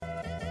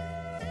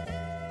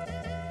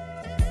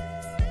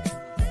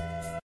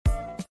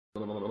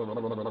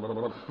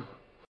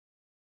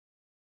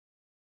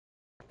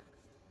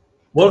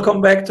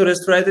Welcome back to the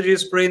Strategy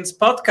Sprints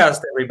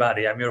podcast,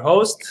 everybody. I'm your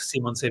host,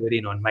 Simon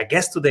Severino, and my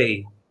guest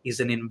today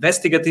is an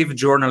investigative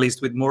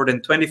journalist with more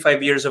than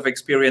 25 years of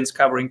experience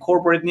covering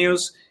corporate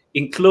news,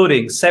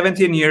 including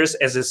 17 years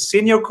as a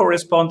senior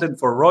correspondent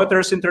for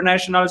Reuters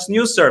International's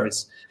news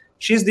service.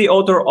 She's the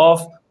author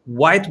of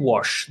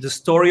Whitewash, the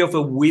story of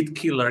a weed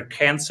killer,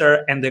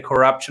 cancer, and the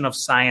corruption of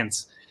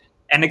science,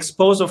 an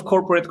expose of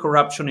corporate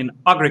corruption in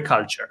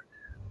agriculture.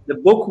 The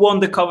book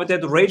won the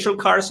coveted Rachel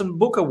Carson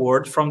Book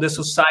Award from the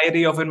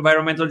Society of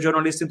Environmental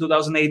Journalists in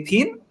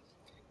 2018.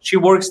 She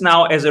works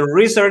now as a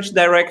research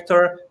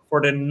director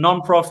for the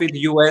nonprofit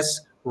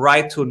US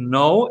Right to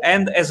Know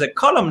and as a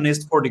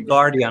columnist for The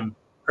Guardian.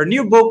 Her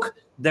new book,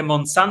 The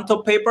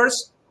Monsanto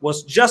Papers,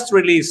 was just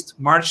released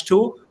March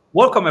 2.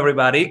 Welcome,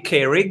 everybody,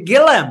 Carey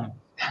Gillam.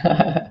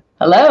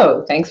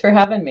 Hello, thanks for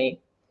having me.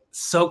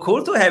 So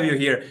cool to have you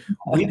here.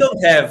 We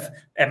don't have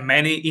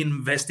many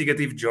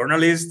investigative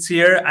journalists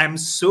here. I'm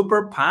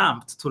super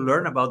pumped to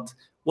learn about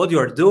what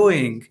you're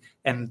doing.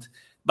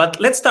 But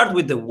let's start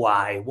with the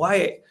why.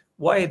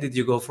 Why did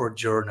you go for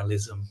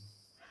journalism?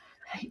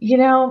 You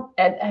know,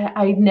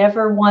 I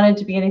never wanted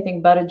to be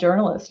anything but a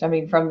journalist. I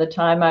mean, from the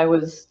time I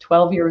was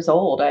 12 years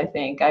old, I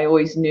think I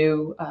always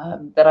knew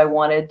that I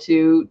wanted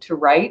to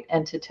write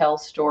and to tell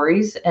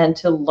stories and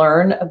to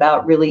learn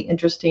about really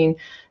interesting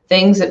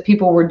things that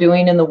people were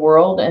doing in the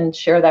world and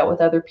share that with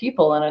other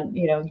people. And,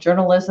 you know,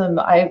 journalism,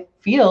 I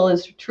feel,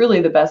 is truly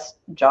the best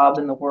job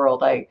in the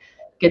world. I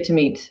get to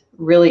meet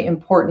really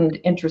important,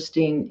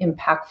 interesting,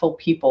 impactful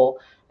people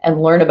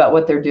and learn about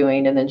what they're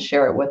doing and then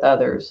share it with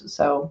others.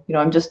 So, you know,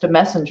 I'm just a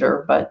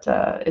messenger, but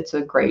it's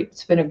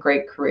been a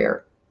great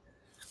career.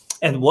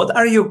 And what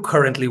are you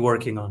currently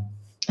working on?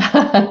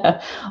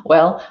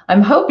 Well,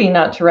 I'm hoping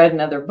not to write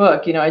another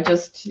book. You know,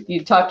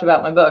 you talked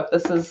about my book.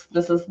 This is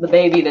the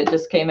baby that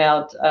just came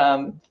out,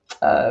 March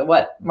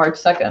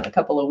 2nd, a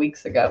couple of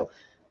weeks ago.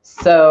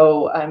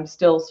 So I'm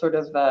still sort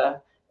of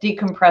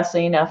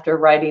decompressing after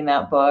writing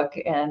that book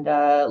and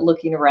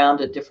looking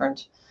around at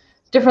different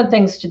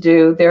things to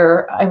do.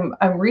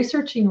 I'm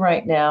researching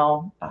right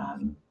now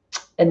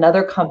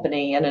another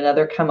company and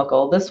another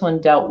chemical. This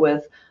one dealt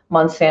with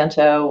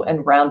Monsanto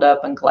and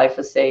Roundup and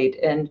glyphosate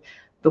and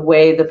the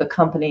way that the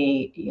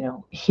company, you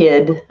know,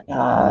 hid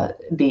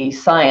the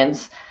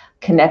science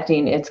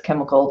connecting its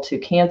chemical to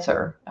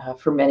cancer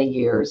for many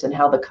years, and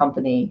how the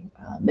company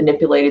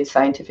manipulated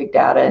scientific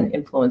data and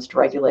influenced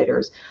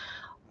regulators.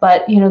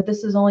 But, you know,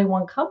 this is only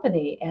one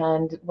company.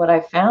 And what I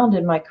found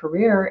in my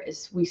career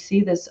is we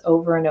see this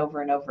over and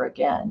over and over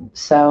again.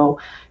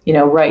 So, you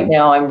know, right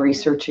now I'm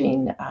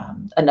researching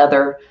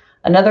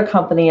another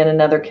company and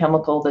another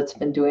chemical that's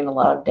been doing a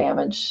lot of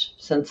damage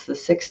since the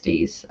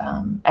 60s,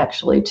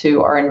 actually,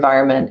 to our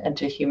environment and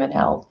to human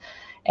health.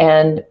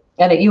 And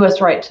at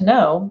US Right to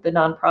Know, the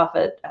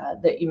nonprofit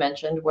that you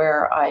mentioned,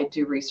 where I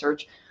do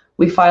research,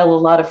 we file a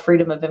lot of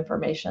Freedom of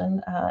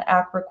Information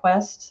Act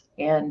requests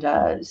and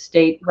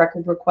state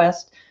record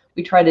requests.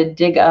 We try to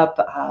dig up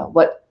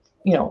what,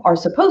 you know, are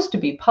supposed to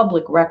be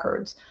public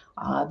records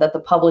that the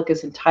public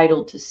is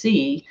entitled to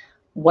see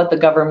what the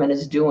government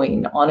is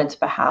doing on its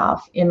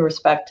behalf in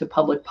respect to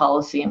public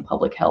policy and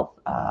public health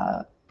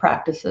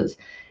practices.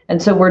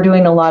 And so we're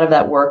doing a lot of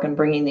that work and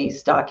bringing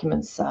these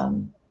documents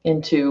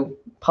into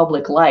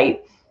public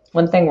light.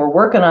 One thing we're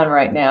working on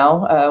right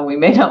now, we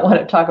may not want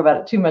to talk about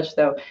it too much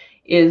though,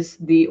 is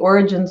the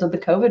origins of the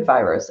COVID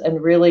virus,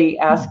 and really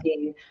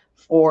asking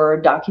for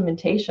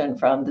documentation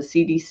from the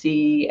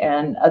CDC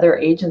and other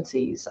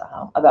agencies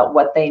about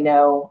what they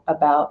know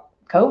about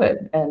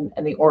COVID and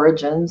the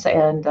origins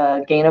and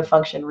gain of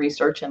function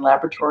research in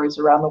laboratories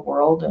around the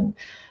world, and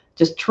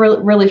just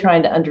really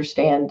trying to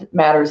understand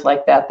matters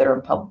like that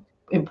are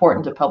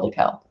important to public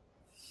health.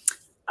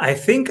 I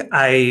think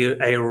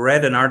I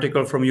read an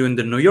article from you in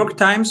the New York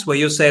Times where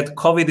you said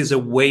COVID is a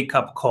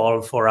wake-up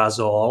call for us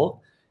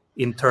all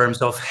in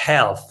terms of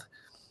health.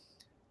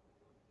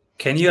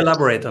 Can you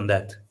elaborate on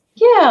that?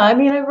 Yeah, I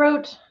mean, I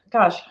wrote,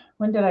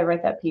 when did I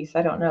write that piece?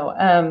 I don't know.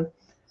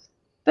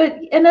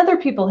 And other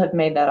people have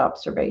made that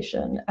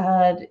observation.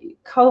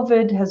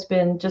 COVID has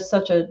been just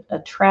such a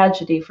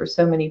tragedy for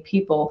so many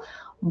people.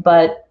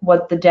 But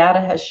what the data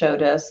has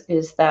showed us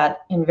is that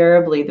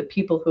invariably the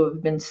people who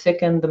have been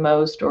sickened the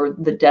most, or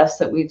the deaths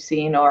that we've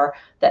seen, are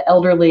the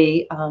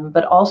elderly,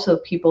 but also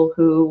people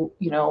who,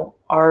 you know,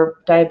 are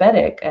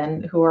diabetic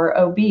and who are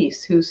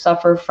obese, who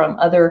suffer from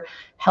other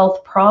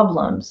health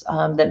problems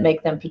that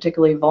make them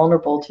particularly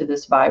vulnerable to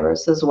this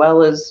virus, as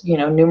well as, you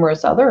know,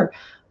 numerous other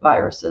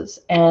viruses.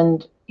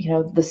 And, you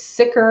know, the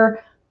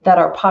sicker that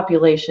our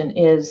population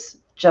is,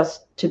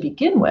 just to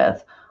begin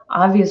with,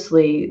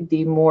 obviously,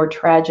 the more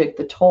tragic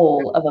the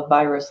toll of a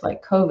virus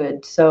like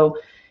COVID. So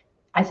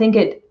I think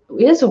it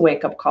is a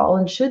wake-up call,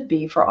 and should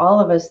be, for all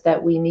of us,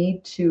 that we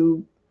need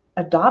to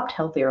adopt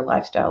healthier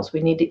lifestyles.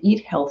 We need to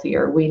eat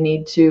healthier. We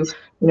need to,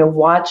 you know,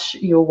 watch,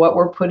 you know, what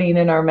we're putting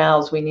in our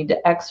mouths. We need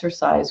to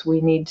exercise.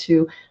 We need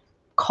to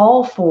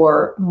call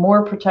for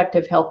more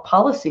protective health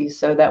policies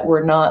so that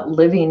we're not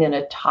living in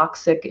a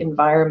toxic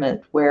environment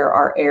where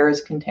our air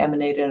is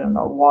contaminated and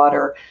our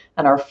water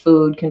and our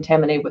food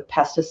contaminated with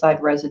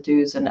pesticide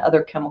residues and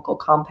other chemical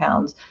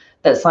compounds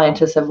that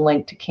scientists have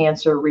linked to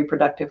cancer,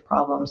 reproductive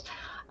problems.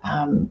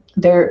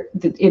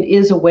 It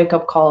is a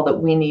wake-up call that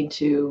we need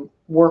to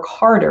work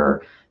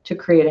harder to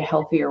create a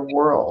healthier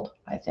world,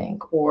 I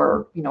think,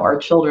 or our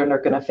children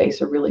are going to face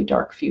a really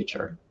dark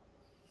future.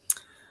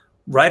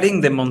 Writing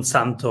the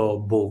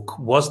Monsanto book,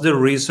 was the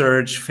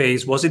research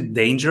phase, was it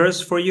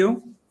dangerous for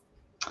you?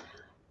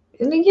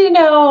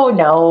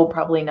 No,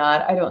 probably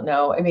not. I don't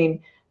know. I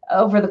mean,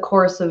 over the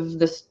course of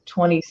this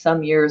 20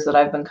 some years that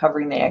I've been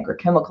covering the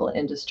agrochemical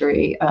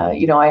industry,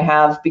 I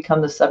have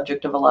become the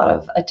subject of a lot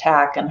of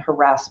attack and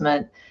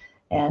harassment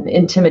and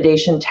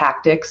intimidation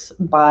tactics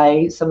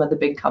by some of the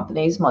big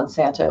companies,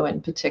 Monsanto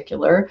in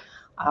particular.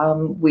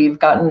 We've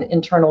gotten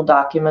internal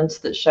documents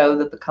that show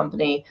that the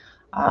company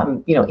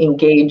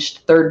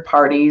engaged third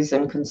parties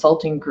and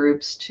consulting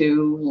groups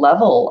to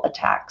level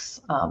attacks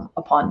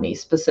upon me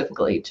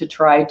specifically, to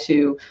try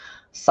to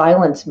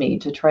silence me,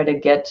 to try to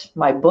get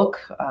my book,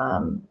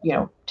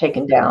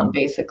 taken down,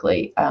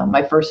 basically,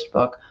 my first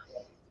book.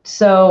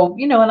 So,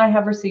 and I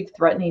have received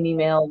threatening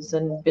emails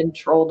and been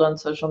trolled on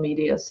social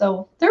media.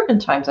 So there have been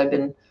times I've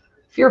been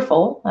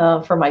fearful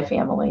for my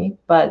family,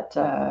 but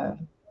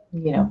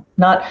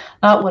not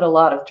what a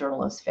lot of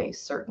journalists face,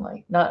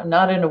 certainly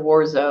not in a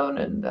war zone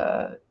and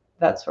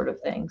that sort of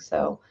thing.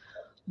 So,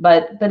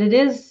 but it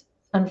is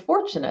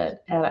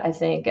unfortunate, and I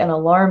think, and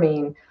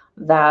alarming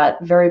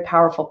that very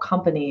powerful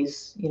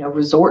companies,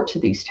 resort to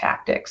these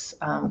tactics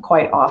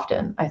quite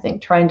often. I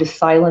think trying to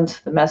silence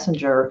the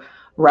messenger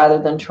rather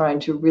than trying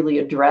to really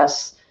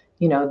address,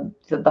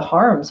 the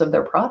harms of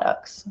their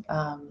products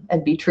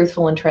and be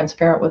truthful and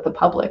transparent with the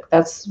public.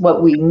 That's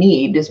what we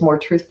need, is more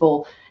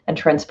truthful and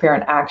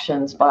transparent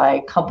actions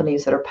by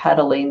companies that are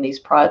peddling these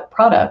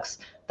products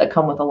that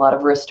come with a lot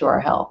of risk to our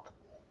health.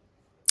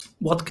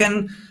 What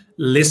can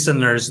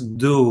listeners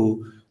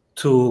do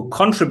to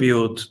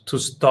contribute to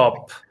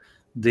stop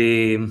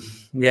the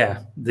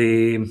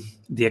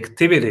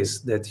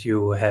activities that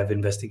you have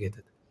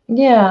investigated?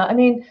 Yeah, I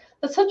mean,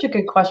 that's such a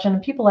good question.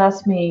 People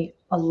ask me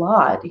a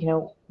lot,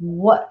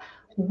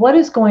 what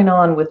is going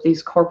on with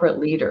these corporate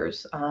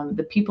leaders,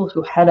 the people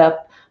who head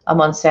up a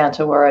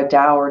Monsanto or a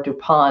Dow or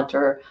DuPont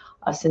or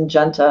a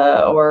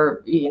Syngenta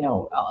or,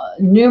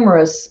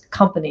 numerous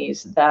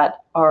companies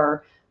that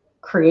are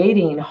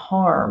creating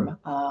harm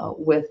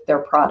with their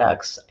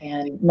products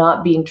and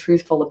not being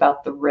truthful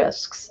about the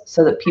risks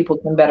so that people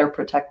can better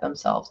protect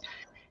themselves.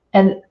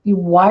 And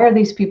why are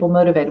these people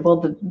motivated?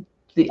 Well,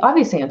 the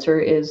obvious answer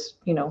is,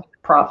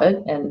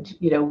 profit. And,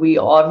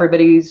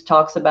 everybody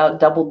talks about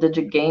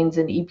double-digit gains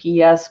in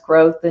EPS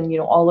growth and,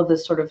 all of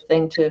this sort of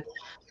thing to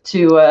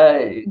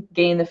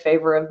gain the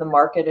favor of the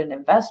market and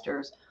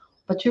investors.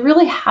 But you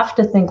really have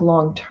to think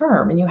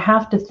long-term, and you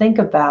have to think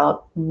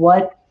about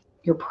what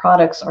your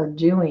products are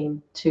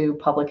doing to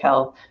public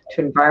health,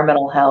 to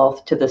environmental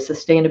health, to the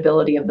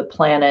sustainability of the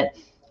planet,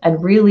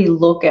 and really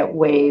look at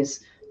ways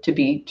to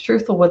be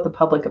truthful with the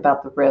public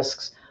about the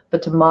risks,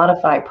 but to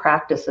modify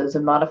practices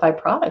and modify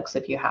products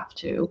if you have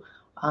to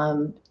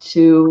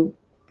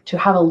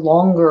have a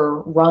longer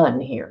run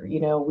here.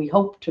 We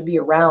hope to be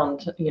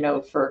around,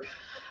 for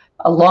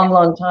a long,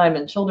 long time,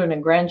 and children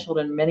and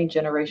grandchildren, many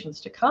generations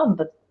to come.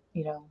 But,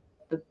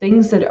 the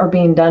things that are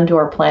being done to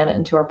our planet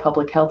and to our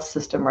public health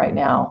system right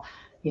now,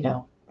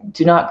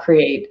 do not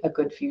create a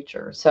good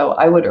future. So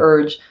I would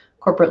urge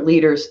corporate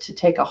leaders to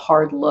take a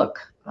hard look,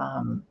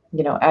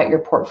 at your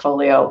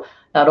portfolio,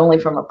 not only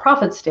from a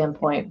profit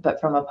standpoint,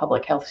 but from a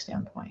public health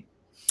standpoint.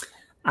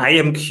 I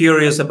am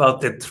curious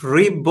about the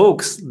 3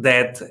 books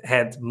that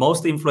had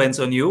most influence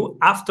on you,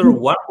 after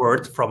one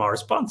word from our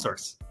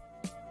sponsors.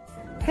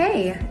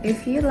 Hey,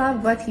 if you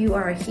love what you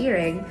are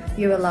hearing,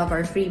 you will love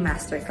our free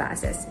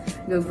masterclasses.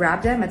 Go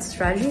grab them at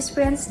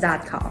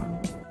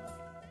strategysprints.com.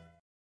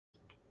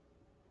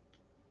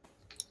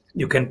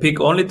 You can pick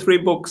only 3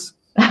 books.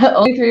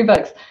 Only 3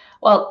 books.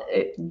 Well,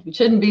 it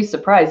shouldn't be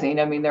surprising.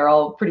 I mean, they're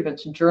all pretty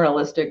much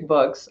journalistic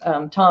books.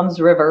 Tom's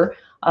River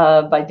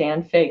by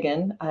Dan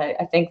Fagan.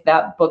 I think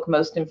that book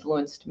most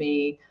influenced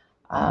me.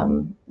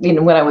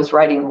 When I was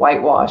writing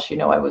Whitewash,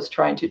 I was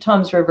trying to.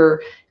 Tom's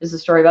River is a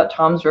story about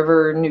Tom's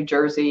River, New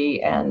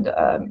Jersey, and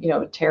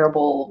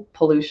terrible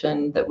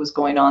pollution that was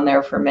going on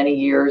there for many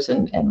years,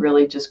 and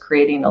really just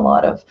creating a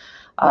lot of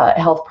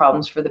health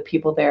problems for the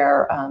people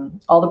there.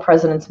 All the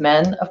President's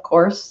Men, of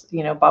course,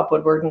 Bob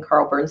Woodward and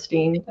Carl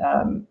Bernstein.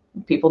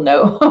 People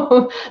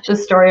know the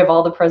story of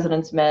All the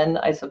President's Men,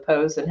 I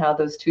suppose, and how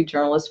those 2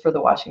 journalists for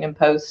the Washington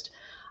Post,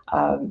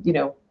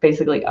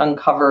 basically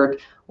uncovered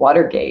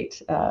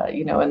Watergate,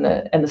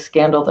 and the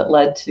scandal that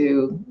led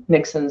to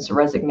Nixon's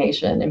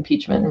resignation,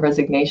 impeachment and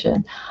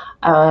resignation.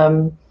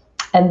 And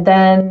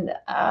then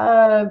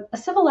a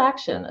civil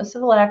action,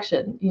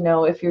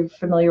 if you're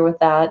familiar with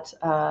that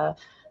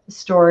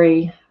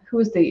story.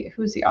 Who's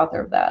the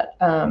author of that?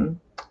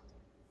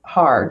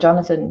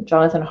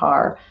 Jonathan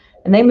Harr.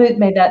 And they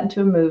made that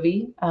into a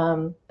movie,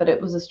 but it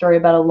was a story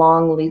about a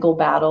long legal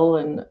battle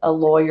and a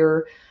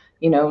lawyer,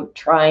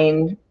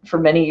 trying for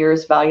many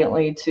years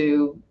valiantly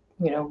to,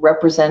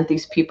 represent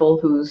these people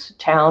whose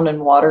town and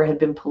water had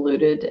been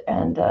polluted,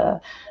 and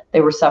they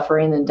were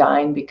suffering and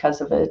dying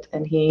because of it.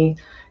 And he,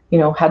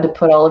 had to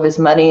put all of his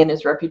money and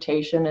his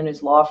reputation and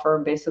his law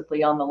firm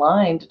basically on the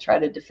line to try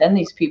to defend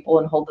these people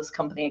and hold this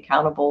company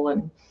accountable.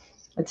 And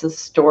it's a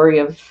story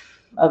of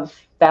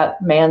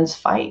that man's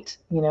fight,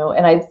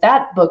 and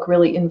that book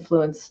really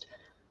influenced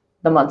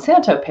the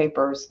Monsanto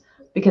Papers,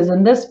 because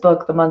in this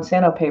book, the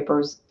Monsanto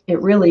Papers,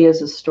 it really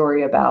is a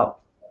story about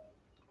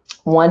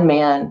one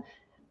man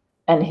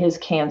and his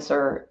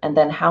cancer, and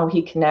then how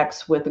he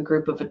connects with a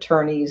group of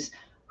attorneys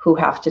who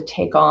have to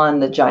take on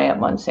the giant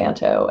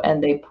Monsanto,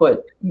 and they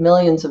put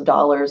millions of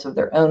dollars of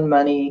their own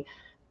money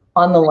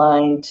on the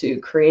line to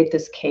create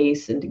this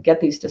case and to get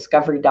these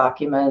discovery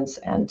documents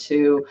and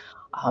to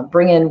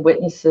bring in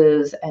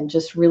witnesses and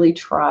just really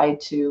try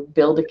to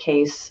build a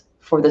case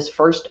for this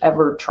first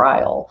ever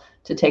trial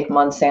to take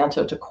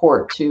Monsanto to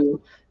court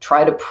to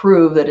try to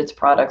prove that its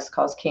products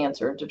cause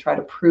cancer, to try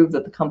to prove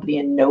that the company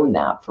had known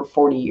that for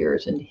 40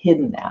 years and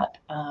hidden that.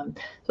 So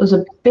it was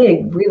a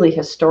big, really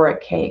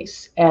historic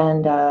case.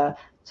 And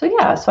so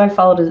I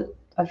followed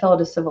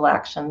a civil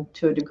action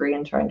to a degree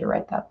in trying to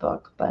write that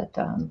book. But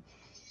the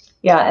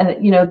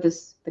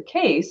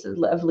case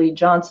of Lee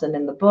Johnson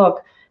in the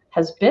book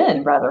has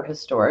been rather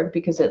historic,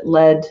 because it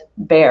led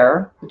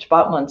Bayer, which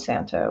bought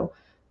Monsanto,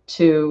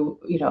 to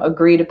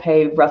agree to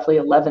pay roughly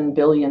 $11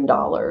 billion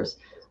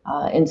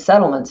in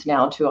settlements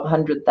now to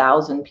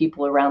 100,000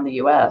 people around the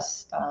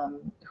U.S.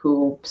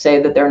 Who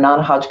say that their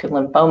non-Hodgkin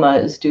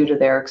lymphoma is due to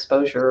their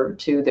exposure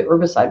to the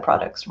herbicide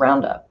products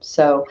Roundup.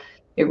 So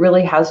it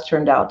really has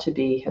turned out to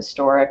be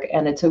historic,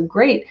 and it's a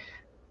great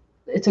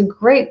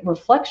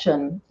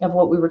reflection of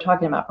what we were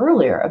talking about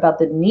earlier about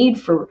the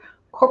need for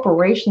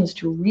corporations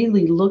to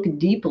really look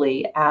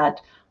deeply at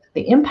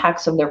the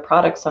impacts of their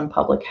products on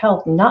public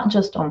health, not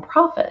just on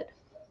profit.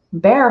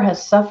 Bayer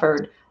has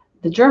suffered,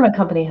 the German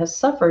company has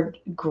suffered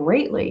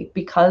greatly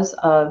because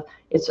of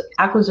its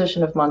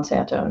acquisition of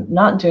Monsanto,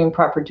 not doing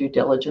proper due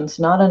diligence,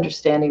 not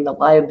understanding the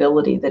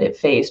liability that it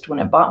faced when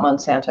it bought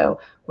Monsanto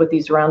with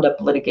these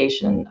Roundup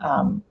litigation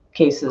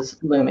cases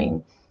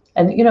looming.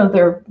 And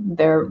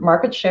their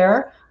market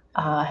share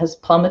has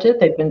plummeted.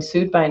 They've been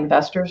sued by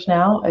investors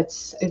now.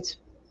 It's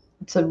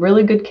a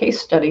really good case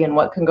study in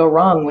what can go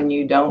wrong when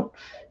you don't,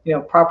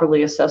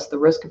 properly assess the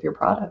risk of your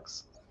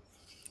products.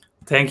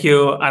 Thank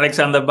you,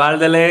 Alexander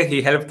Baldele.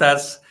 He helped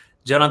us,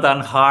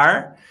 Jonathan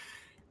Haar.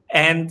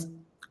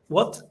 And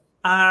what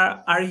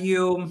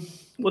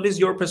is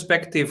your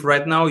perspective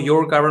right now?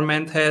 Your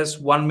government has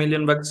 1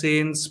 million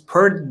vaccines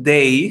per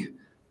day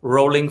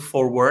rolling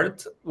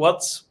forward.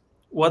 What's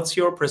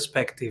your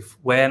perspective?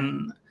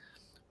 When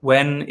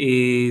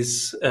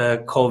is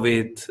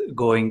COVID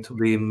going to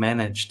be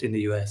managed in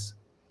the US?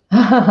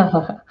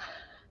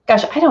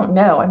 Gosh, I don't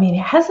know. I mean,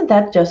 hasn't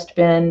that just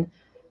been,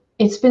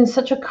 it's been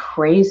such a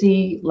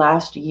crazy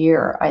last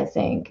year, I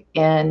think.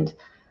 And,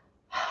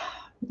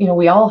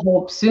 we all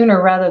hope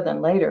sooner rather than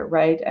later,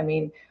 right? I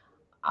mean,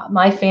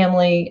 my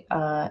family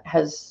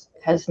has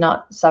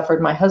not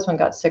suffered. My husband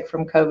got sick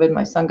from COVID.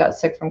 My son got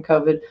sick from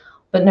COVID,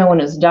 but no one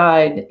has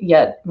died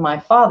yet. My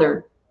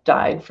father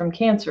died from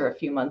cancer a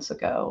few months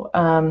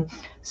ago.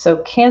 So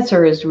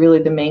cancer is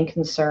really the main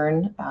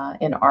concern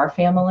in our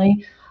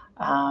family.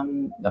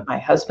 My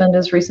husband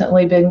has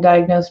recently been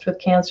diagnosed with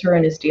cancer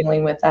and is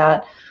dealing with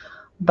that.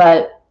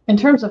 But in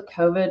terms of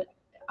COVID,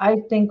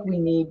 I think we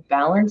need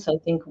balance. I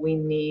think we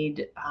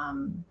need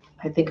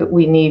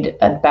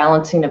a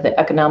balancing of the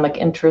economic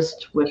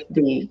interest with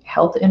the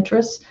health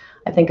interests.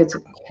 I think it's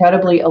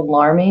incredibly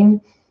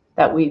alarming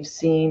that we've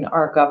seen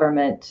our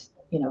government,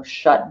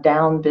 shut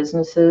down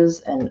businesses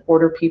and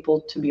order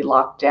people to be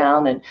locked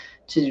down, and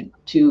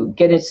to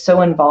get it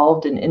so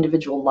involved in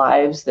individual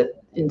lives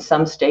that in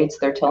some states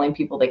they're telling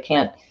people they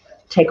can't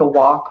take a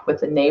walk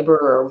with a neighbor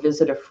or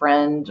visit a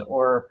friend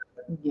or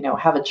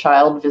have a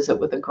child visit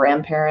with a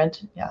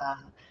grandparent.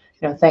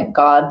 Thank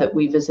God that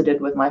we visited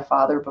with my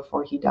father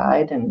before he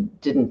died and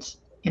didn't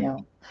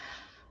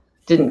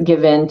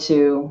give in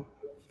to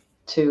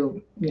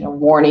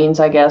warnings,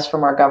 I guess,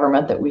 from our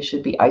government that we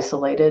should be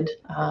isolated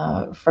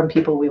from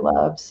people we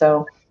love.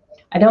 So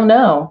I don't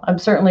know. I'm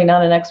certainly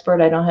not an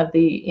expert. I don't have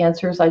the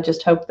answers. I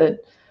just hope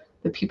that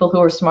the people who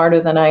are smarter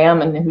than I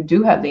am and who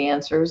do have the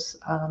answers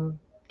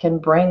can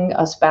bring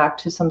us back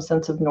to some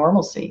sense of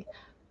normalcy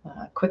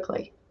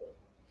quickly.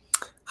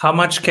 How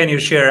much can you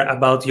share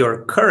about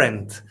your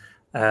current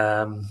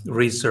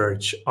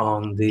research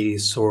on the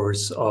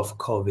source of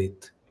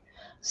COVID?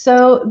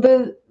 So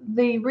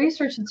the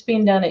research that's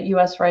being done at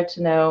US Right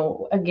to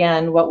Know,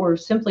 again, what we're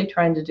simply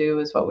trying to do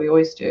is what we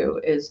always do,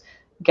 is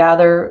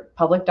gather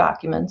public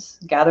documents,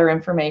 gather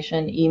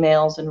information,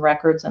 emails and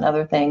records and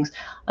other things.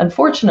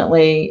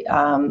 Unfortunately,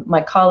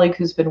 my colleague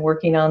who's been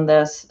working on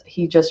this,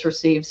 he just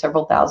received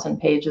several thousand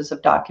pages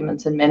of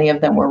documents, and many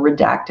of them were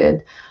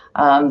redacted.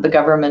 The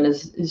government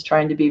is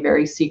trying to be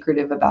very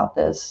secretive about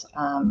this,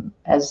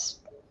 as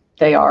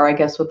they are, I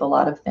guess, with a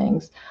lot of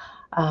things.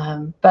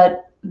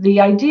 But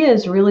the idea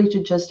is really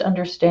to just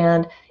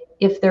understand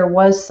if there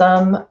was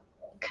some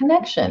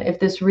connection, if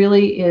this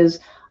really is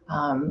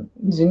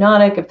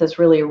zoonotic, if this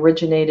really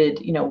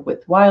originated,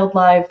 with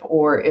wildlife,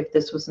 or if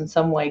this was in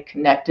some way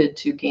connected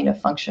to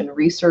gain-of-function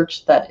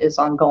research that is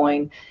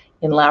ongoing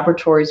in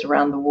laboratories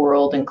around the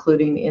world,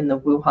 including in the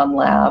Wuhan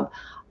lab.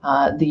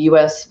 The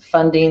U.S.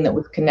 funding that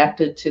was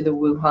connected to the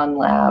Wuhan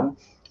lab,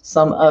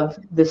 some of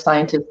the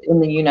scientists in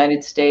the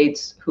United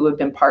States who have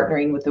been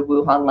partnering with the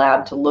Wuhan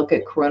lab to look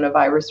at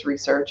coronavirus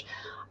research.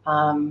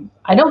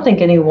 I don't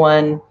think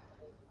anyone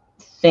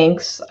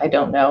thinks, I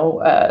don't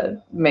know,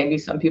 maybe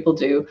some people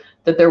do,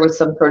 that there was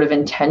some sort of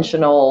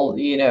intentional,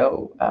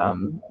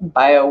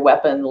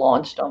 bioweapon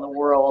launched on the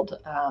world.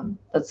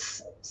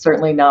 That's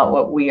certainly not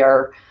what we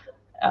are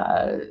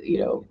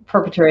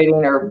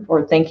perpetrating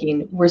or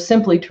thinking. We're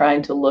simply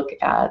trying to look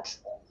at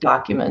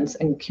documents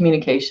and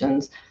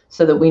communications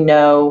so that we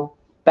know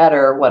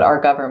better what our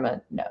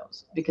government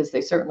knows, because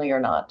they certainly are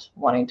not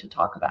wanting to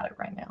talk about it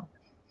right now.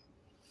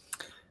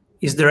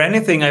 Is there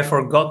anything I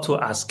forgot to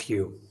ask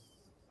you?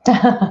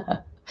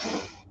 No,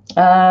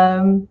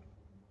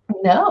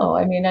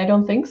 I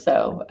don't think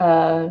so.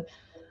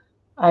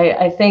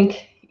 I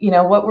think,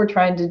 what we're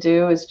trying to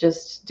do is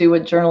just do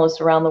what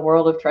journalists around the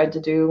world have tried to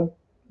do,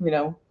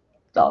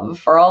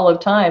 for all of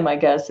time, I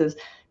guess, is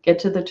get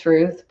to the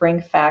truth,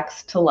 bring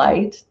facts to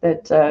light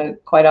that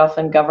quite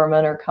often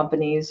government or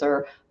companies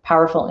or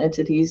powerful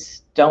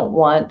entities don't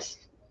want,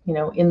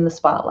 in the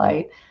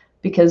spotlight,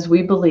 because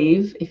we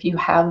believe if you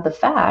have the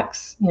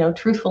facts,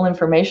 truthful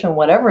information,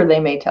 whatever they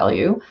may tell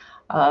you,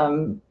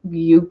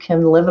 you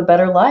can live a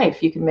better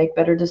life. You can make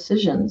better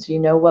decisions. You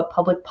know what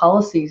public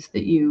policies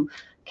that you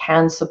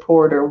can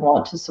support or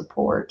want to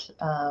support.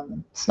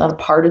 It's not a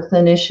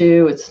partisan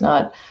issue. It's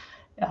not,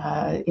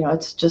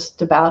 it's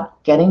just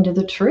about getting to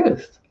the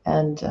truth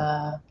and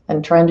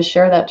trying to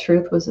share that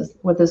truth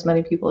with as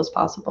many people as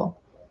possible.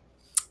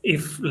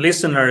 If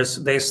listeners,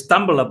 they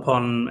stumble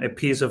upon a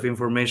piece of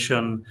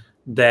information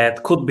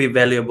that could be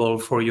valuable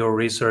for your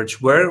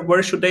research,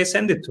 where should they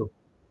send it to?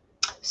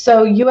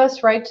 So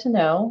US Right to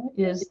Know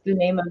is the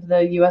name of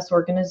the US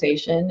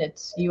organization.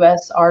 It's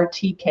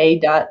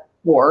usrtk.org,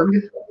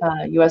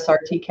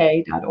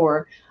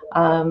 usrtk.org.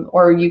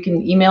 Or you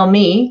can email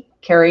me,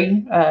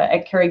 Carrie,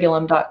 at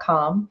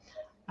carriegillam.com.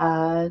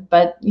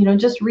 But,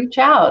 just reach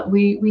out.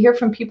 We hear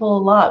from people a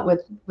lot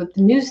with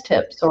news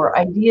tips or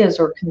ideas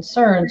or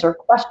concerns or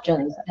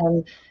questions.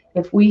 And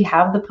if we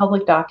have the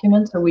public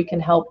documents or we can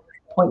help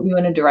point you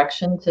in a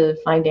direction to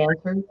find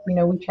answers,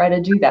 we try to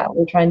do that.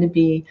 We're trying to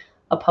be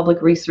a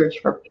public resource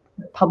for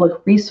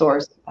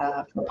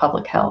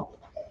public health.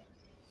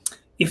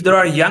 If there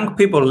are young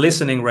people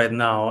listening right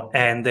now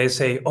and they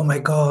say, oh my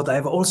God, I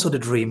have also the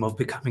dream of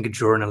becoming a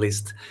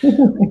journalist.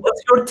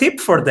 What's your tip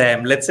for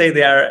them? Let's say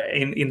they are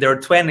in their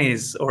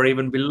 20s or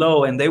even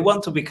below and they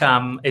want to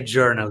become a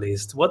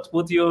journalist. What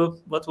would you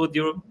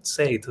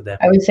say to them?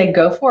 I would say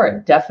go for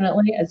it,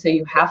 definitely. I'd say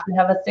you have to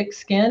have a thick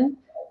skin.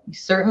 You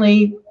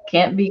certainly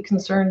can't be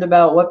concerned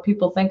about what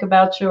people think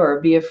about you or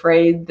be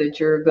afraid that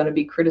you're going to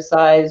be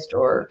criticized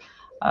or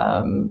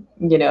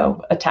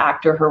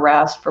attacked or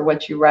harassed for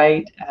what you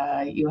write.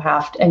 You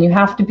have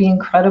to be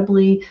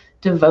incredibly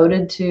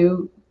devoted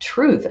to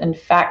truth and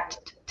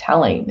fact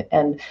telling,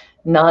 and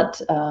not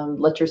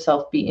let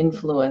yourself be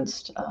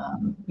influenced,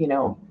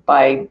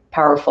 by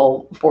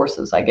powerful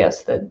forces, I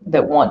guess,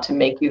 that want to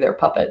make you their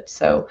puppet.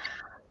 So,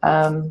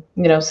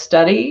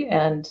 study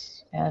and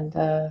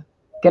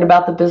get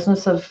about the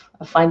business of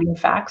finding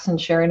facts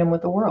and sharing them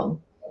with the world.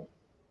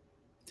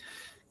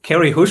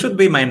 Carrie, who should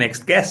be my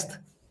next guest?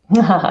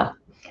 There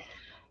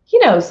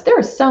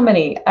are so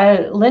many.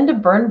 Linda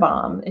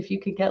Birnbaum, if you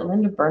could get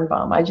Linda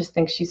Birnbaum, I just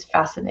think she's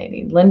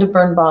fascinating. Linda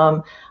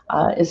Birnbaum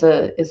is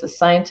a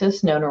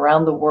scientist known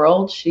around the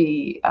world.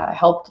 She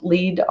helped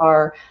lead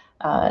our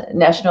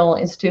National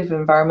Institute of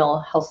Environmental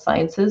Health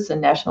Sciences and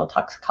National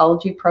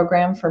Toxicology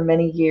program for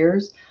many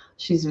years.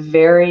 She's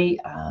very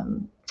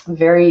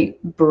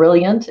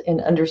brilliant in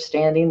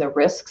understanding the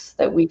risks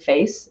that we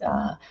face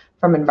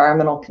from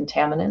environmental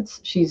contaminants.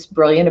 She's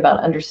brilliant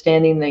about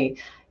understanding the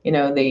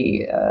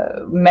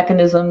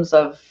mechanisms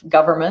of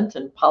government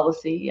and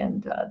policy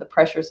and the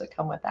pressures that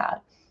come with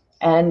that.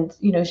 And,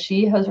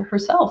 she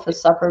herself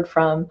has suffered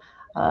from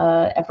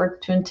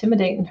efforts to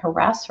intimidate and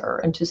harass her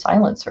and to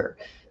silence her.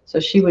 So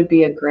she would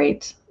be a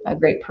great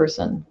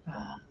person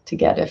to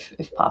get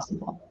if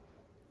possible.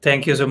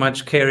 Thank you so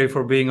much, Carrie,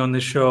 for being on the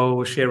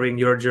show, sharing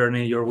your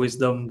journey, your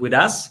wisdom with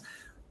us.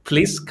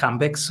 Please come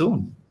back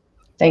soon.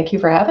 Thank you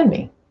for having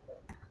me.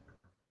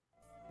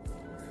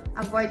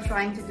 Avoid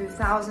trying to do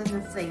thousands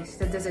of things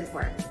that doesn't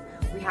work.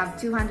 We have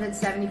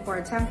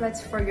 274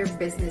 templates for your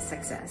business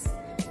success.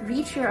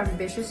 Reach your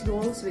ambitious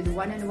goals with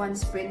one-on-one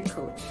sprint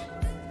coach.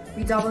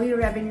 We double your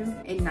revenue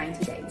in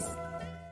 90 days.